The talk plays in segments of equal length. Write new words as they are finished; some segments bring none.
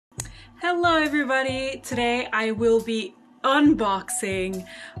Hello everybody! Today I will be unboxing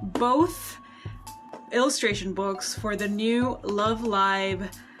both illustration books for the new Love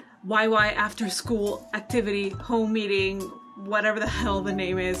Live Wai-Wai after school activity home meeting, whatever the hell the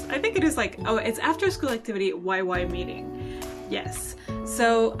name is. I think it is like, oh, it's after school activity Wai-Wai meeting. Yes.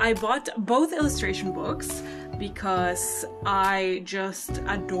 So I bought both illustration books because I just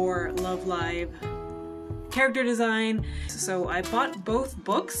adore Love Live character design. So I bought both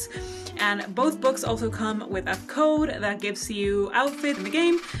books, and both books also come with a code that gives you outfit in the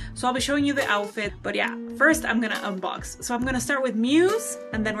game. So I'll be showing you the outfit, but yeah, first I'm gonna unbox. So I'm gonna start with Muse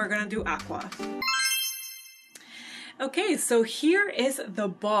and then we're gonna do Aqua. Okay, so here is the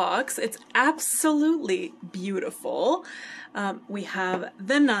box. It's absolutely beautiful. We have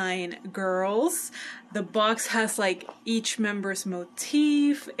the 9 girls. The box has like each member's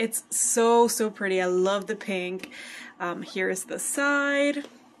motif. It's so pretty. I love the pink. Here is the side,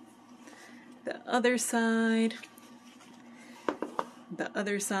 the other side, the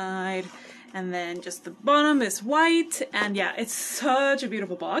other side, and then just the bottom is white. And yeah, it's such a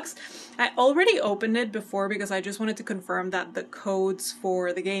beautiful box. I already opened it before because I just wanted to confirm that the codes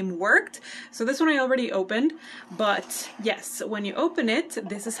for the game worked. So this one I already opened, but yes, when you open it,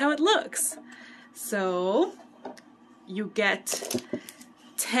 this is how it looks. So you get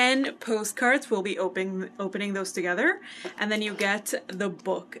 10 postcards. We'll be opening those together, and then you get the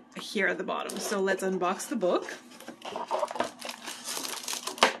book here at the bottom. So let's unbox the book.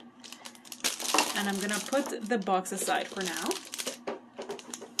 And I'm gonna put the box aside for now.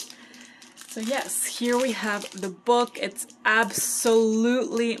 So yes, here we have the book. It's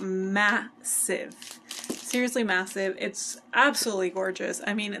absolutely massive. Seriously massive. It's absolutely gorgeous.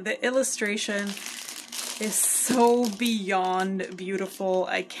 I mean, the illustration is so beyond beautiful.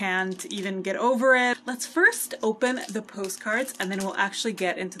 I can't even get over it. Let's first open the postcards and then we'll actually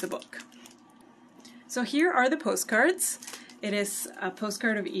get into the book. So here are the postcards. It is a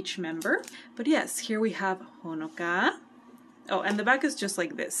postcard of each member. But yes, here we have Honoka. Oh, and the back is just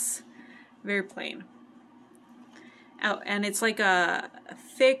like this. Very plain. Oh, and it's like a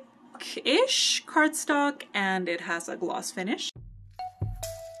thick-ish cardstock, and it has a gloss finish.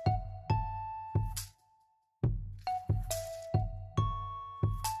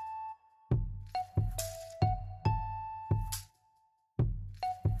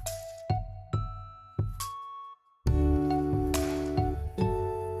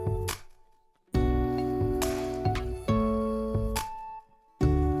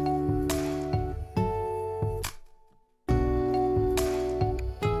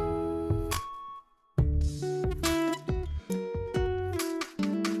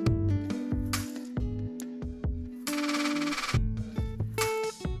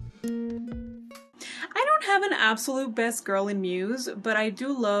 Have an absolute best girl in Muse, but I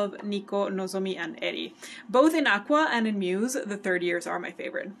do love Nico, Nozomi, and Eri. Both in Aqua and in Muse, the third years are my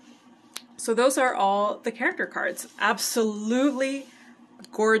favorite. So those are all the character cards. Absolutely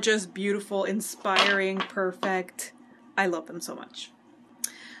gorgeous, beautiful, inspiring, perfect. I love them so much.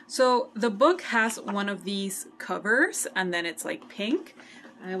 So the book has one of these covers, and then it's like pink.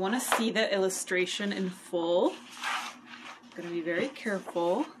 I want to see the illustration in full. I'm gonna be very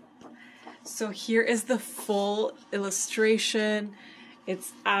careful. So here is the full illustration.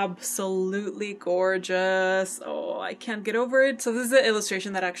 It's absolutely gorgeous. Oh, I can't get over it. So this is the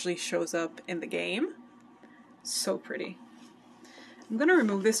illustration that actually shows up in the game. So pretty. I'm gonna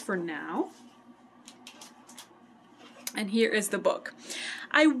remove this for now. And here is the book.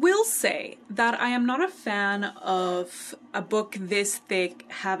 I will say that I am not a fan of a book this thick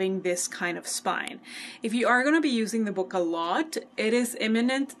having this kind of spine. If you are going to be using the book a lot, it is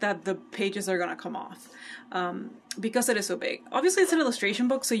imminent that the pages are going to come off because it is so big. Obviously it's an illustration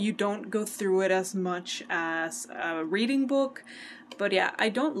book, so you don't go through it as much as a reading book. But yeah, I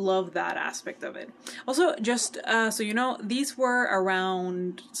don't love that aspect of it. Also, just so you know, these were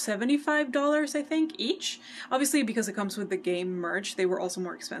around $75, I think, each. Obviously, because it comes with the game merch, they were also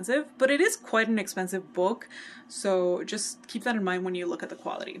more expensive. But it is quite an expensive book, so just keep that in mind when you look at the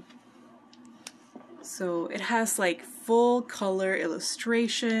quality. So it has like full color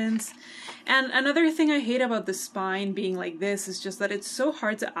illustrations. And another thing I hate about the spine being like this is just that it's so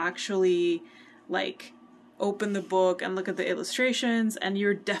hard to actually like open the book and look at the illustrations, and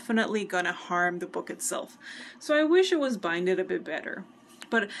you're definitely gonna harm the book itself. So I wish it was binded a bit better.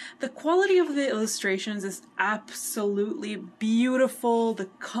 But the quality of the illustrations is absolutely beautiful. The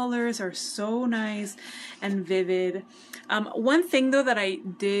colors are so nice and vivid. One thing though that I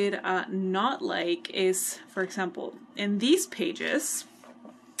did not like is, for example, in these pages,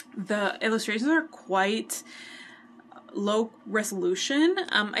 the illustrations are quite low resolution.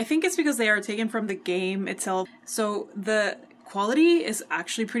 I think it's because they are taken from the game itself. So the quality is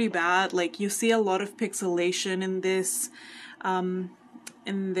actually pretty bad. Like, you see a lot of pixelation in this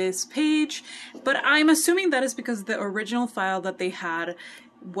page, but I'm assuming that is because the original file that they had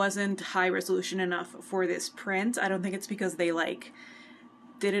wasn't high resolution enough for this print. I don't think it's because they like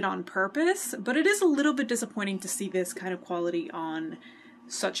did it on purpose, but it is a little bit disappointing to see this kind of quality on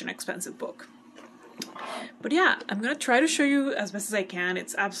such an expensive book. But yeah, I'm gonna try to show you as best as I can.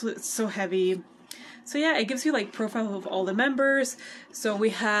 It's so heavy. So yeah, it gives you like profile of all the members. So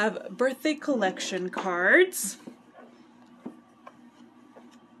we have birthday collection cards.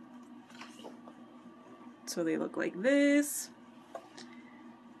 So they look like this.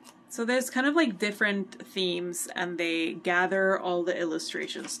 So there's kind of like different themes and they gather all the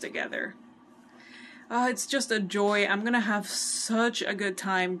illustrations together. It's just a joy. I'm gonna have such a good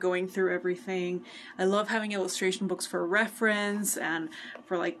time going through everything. I love having illustration books for reference and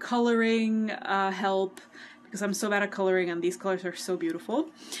for like coloring help, because I'm so bad at coloring and these colors are so beautiful.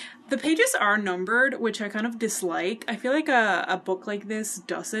 The pages are numbered, which I kind of dislike. I feel like a book like this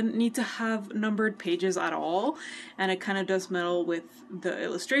doesn't need to have numbered pages at all, and it kind of does meddle with the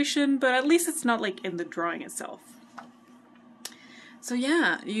illustration, but at least it's not like in the drawing itself. So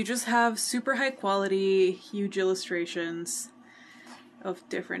yeah, you just have super high quality, huge illustrations of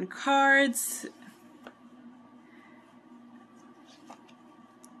different cards.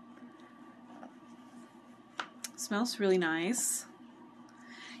 Smells really nice.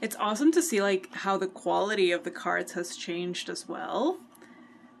 It's awesome to see like how the quality of the cards has changed as well.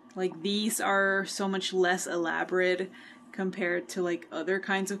 Like, these are so much less elaborate compared to like other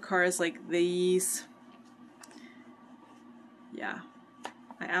kinds of cards like these. Yeah,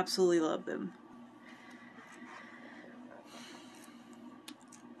 I absolutely love them.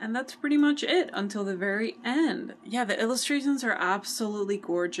 And that's pretty much it until the very end. Yeah, the illustrations are absolutely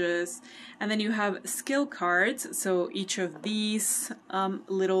gorgeous. And then you have skill cards. So each of these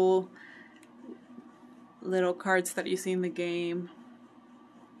little cards that you see in the game.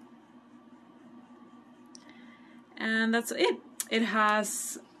 And that's it. It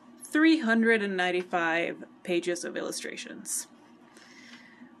has 395 pages of illustrations.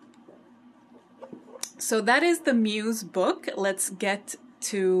 So that is the Muse book. Let's get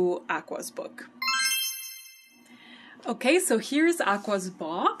to Aqua's book. Okay, so here's Aqua's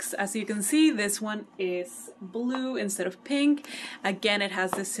box. As you can see, this one is blue instead of pink. Again, it has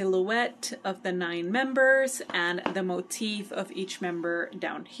the silhouette of the 9 members and the motif of each member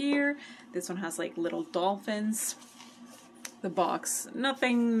down here. This one has like little dolphins. The box,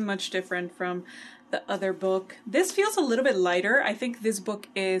 nothing much different from the other book. This feels a little bit lighter. I think this book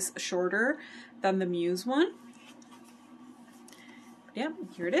is shorter than the Muse one. Yeah,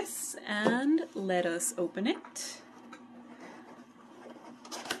 here it is, and let us open it.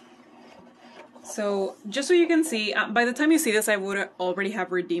 So just so you can see, by the time you see this, I would already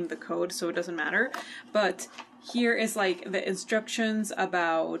have redeemed the code, so it doesn't matter. But here is like the instructions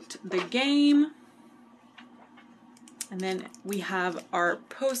about the game. And then we have our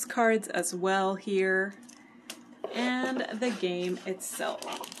postcards as well here. And the game itself.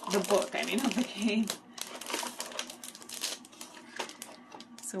 The book, I mean, not the game.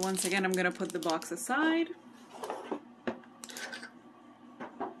 So once again, I'm gonna put the box aside.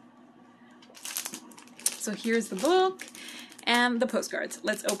 So here's the book and the postcards.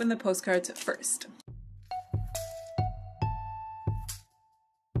 Let's open the postcards first.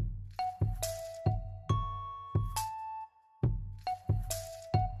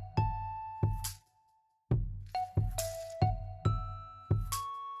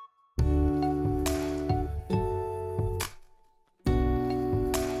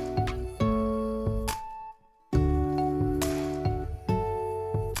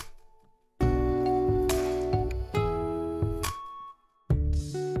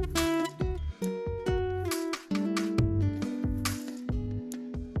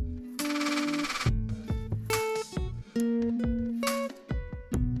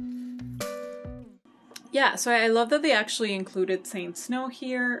 Yeah, so I love that they actually included Saint Snow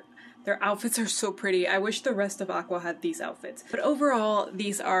here. Their outfits are so pretty. I wish the rest of Aqua had these outfits. But overall,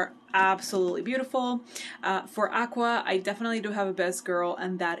 these are absolutely beautiful. For Aqua, I definitely do have a best girl,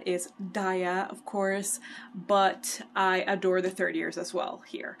 and that is Daya, of course. But I adore the third years as well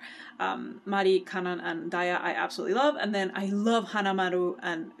here. Mari, Kanan, and Daya I absolutely love. And then I love Hanamaru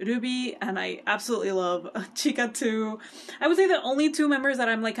and Ruby, and I absolutely love Chika too. I would say the only 2 members that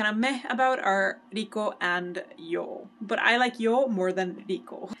I'm like kind of meh about are Riko and Yo. But I like Yo more than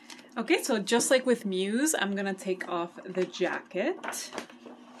Riko. Okay, so just like with Muse, I'm gonna take off the jacket.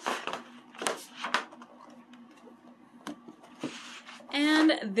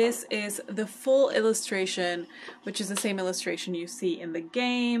 And this is the full illustration, which is the same illustration you see in the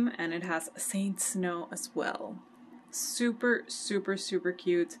game, and it has Saint Snow as well. Super, super, super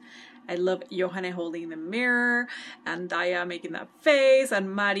cute. I love Johanne holding the mirror, and Daya making that face,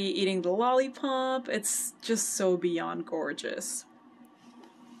 and Maddie eating the lollipop. It's just so beyond gorgeous.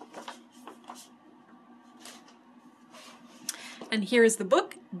 And here is the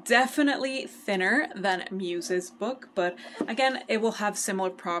book. Definitely thinner than Muse's book, but again, it will have similar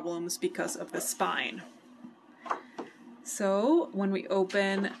problems because of the spine. So when we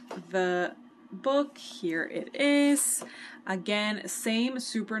open the book, here it is. Again, same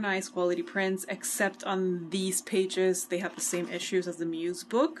super nice quality prints, except on these pages they have the same issues as the Muse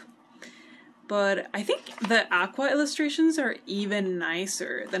book. But I think the Aqua illustrations are even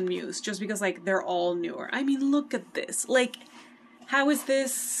nicer than Muse, just because like they're all newer. I mean, look at this. Like, how is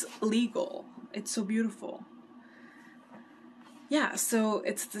this legal? It's so beautiful. Yeah, so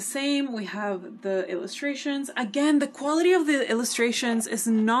it's the same. We have the illustrations. Again, the quality of the illustrations is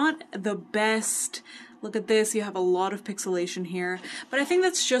not the best. Look at this, you have a lot of pixelation here. But I think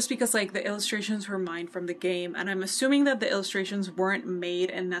that's just because like the illustrations were mined from the game, and I'm assuming that the illustrations weren't made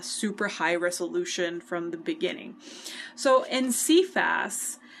in a super high resolution from the beginning. So in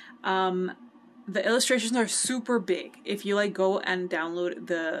CFAS, the illustrations are super big. If you like go and download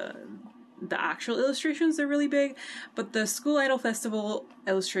the actual illustrations, they're really big, but the School Idol Festival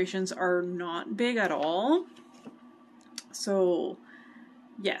illustrations are not big at all. So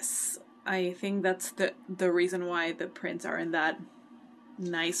yes, I think that's the reason why the prints are in that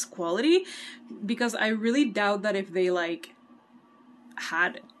nice quality, because I really doubt that if they like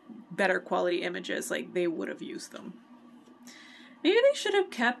had better quality images, like they would have used them. Maybe they should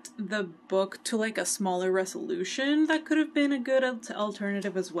have kept the book to like a smaller resolution. That could have been a good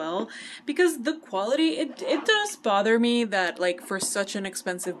alternative as well, because the quality, it does bother me that like for such an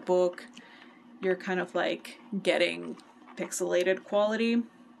expensive book, you're kind of like getting pixelated quality.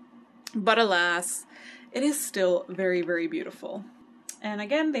 But alas, it is still very, very beautiful. And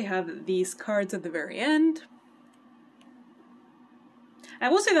again, they have these cards at the very end. I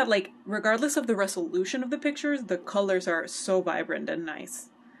will say that, like, regardless of the resolution of the pictures, the colors are so vibrant and nice.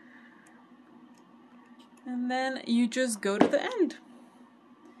 And then you just go to the end.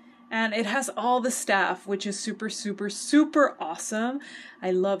 And it has all the staff, which is super, super, super awesome.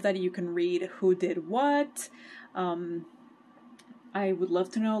 I love that you can read who did what. I would love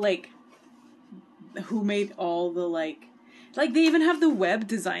to know, like, who made all the, like they even have the web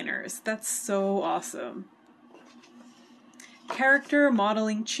designers. That's so awesome. Character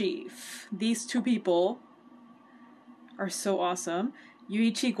modeling chief. These two people are so awesome.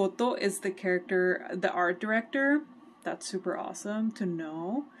 Yuichi Goto is the art director. That's super awesome to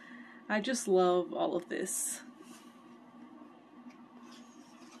know. I just love all of this.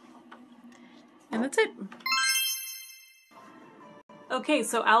 And that's it. Okay,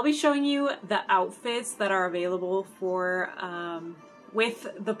 so I'll be showing you the outfits that are available for with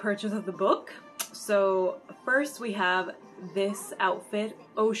the purchase of the book. So first we have this outfit,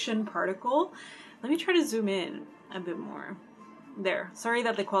 Ocean Particle. Let me try to zoom in a bit more. There. Sorry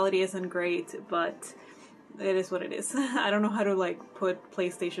that the quality isn't great, but it is what it is. I don't know how to like put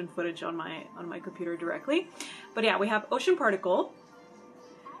PlayStation footage on my computer directly. But yeah, we have Ocean Particle,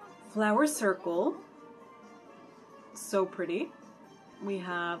 Flower Circle, so pretty. We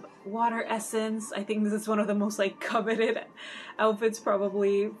have Water Essence. I think this is one of the most like coveted outfits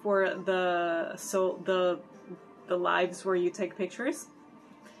probably for the lives where you take pictures.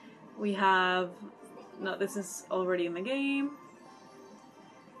 We have, no, this is already in the game.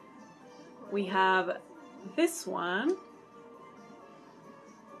 We have this one.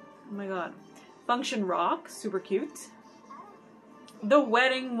 Oh my god. Function Rock, super cute. The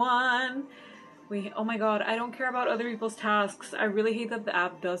wedding one. Oh my god, I don't care about other people's tasks. I really hate that the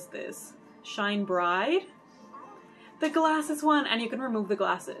app does this. Shine Bride. The glasses one, and you can remove the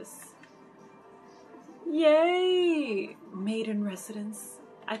glasses. Yay! Maiden Residence.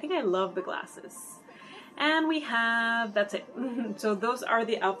 I think I love the glasses. And we have, that's it. So those are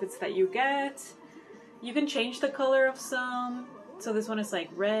the outfits that you get. You can change the color of some. So this one is like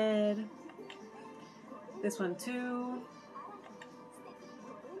red. This one too.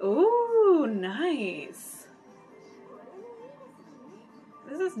 Ooh, nice.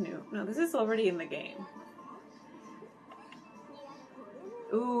 This is new. No, this is already in the game.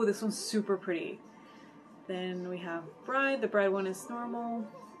 Ooh, this one's super pretty. Then we have Bride. The Bride one is normal.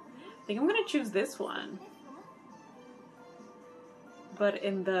 I think I'm gonna choose this one. But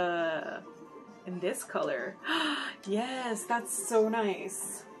in this color. Yes, that's so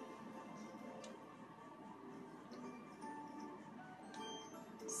nice.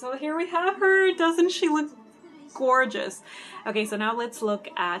 So here we have her. Doesn't she look gorgeous? Okay, so now let's look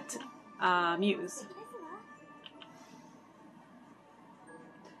at Muse.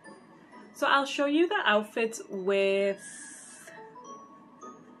 So I'll show you the outfits with...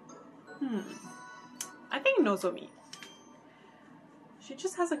 I think Nozomi. She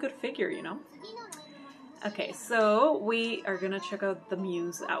just has a good figure, you know? Okay, so we are gonna check out the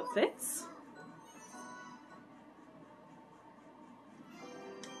Muse outfits.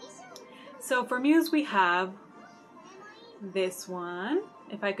 So for Muse we have this one.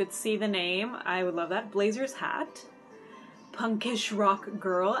 If I could see the name, I would love that. Blazer's hat. Punkish rock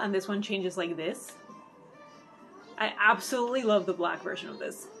girl, and this one changes like this. I absolutely love the black version of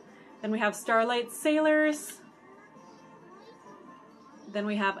this. Then we have Starlight Sailors. Then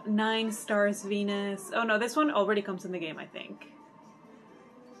we have 9 Stars Venus. Oh no, this one already comes in the game, I think.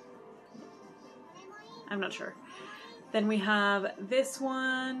 I'm not sure. Then we have this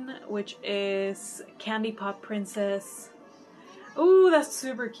one, which is Candy Pop Princess. Ooh, that's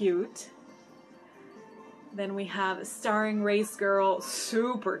super cute. Then we have Starring Race Girl,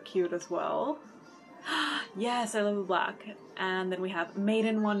 super cute as well. Yes, I love the black. And then we have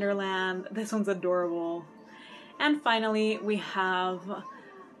Maiden Wonderland. This one's adorable. And finally, we have,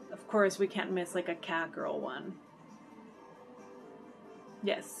 of course, we can't miss like a cat girl one.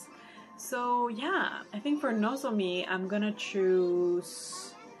 Yes. So yeah, I think for Nozomi, I'm gonna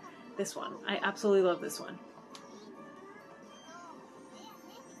choose this one. I absolutely love this one.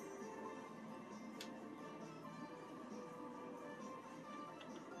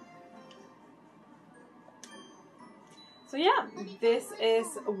 So yeah, this is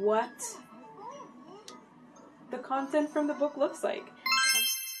what the content from the book looks like.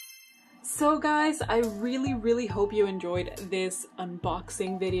 So guys, I really hope you enjoyed this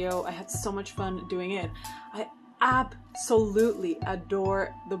unboxing video. I had so much fun doing it. I absolutely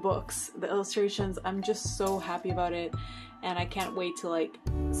adore the books, the illustrations. I'm just so happy about it, and I can't wait to like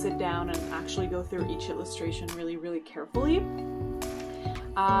sit down and actually go through each illustration really carefully.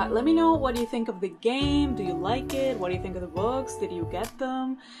 Let me know, what do you think of the game? Do you like it? What do you think of the books? Did you get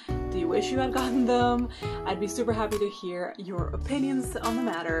them? Do you wish you had gotten them? I'd be super happy to hear your opinions on the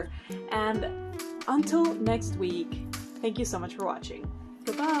matter. And until next week, thank you so much for watching.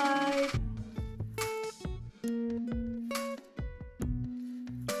 Goodbye!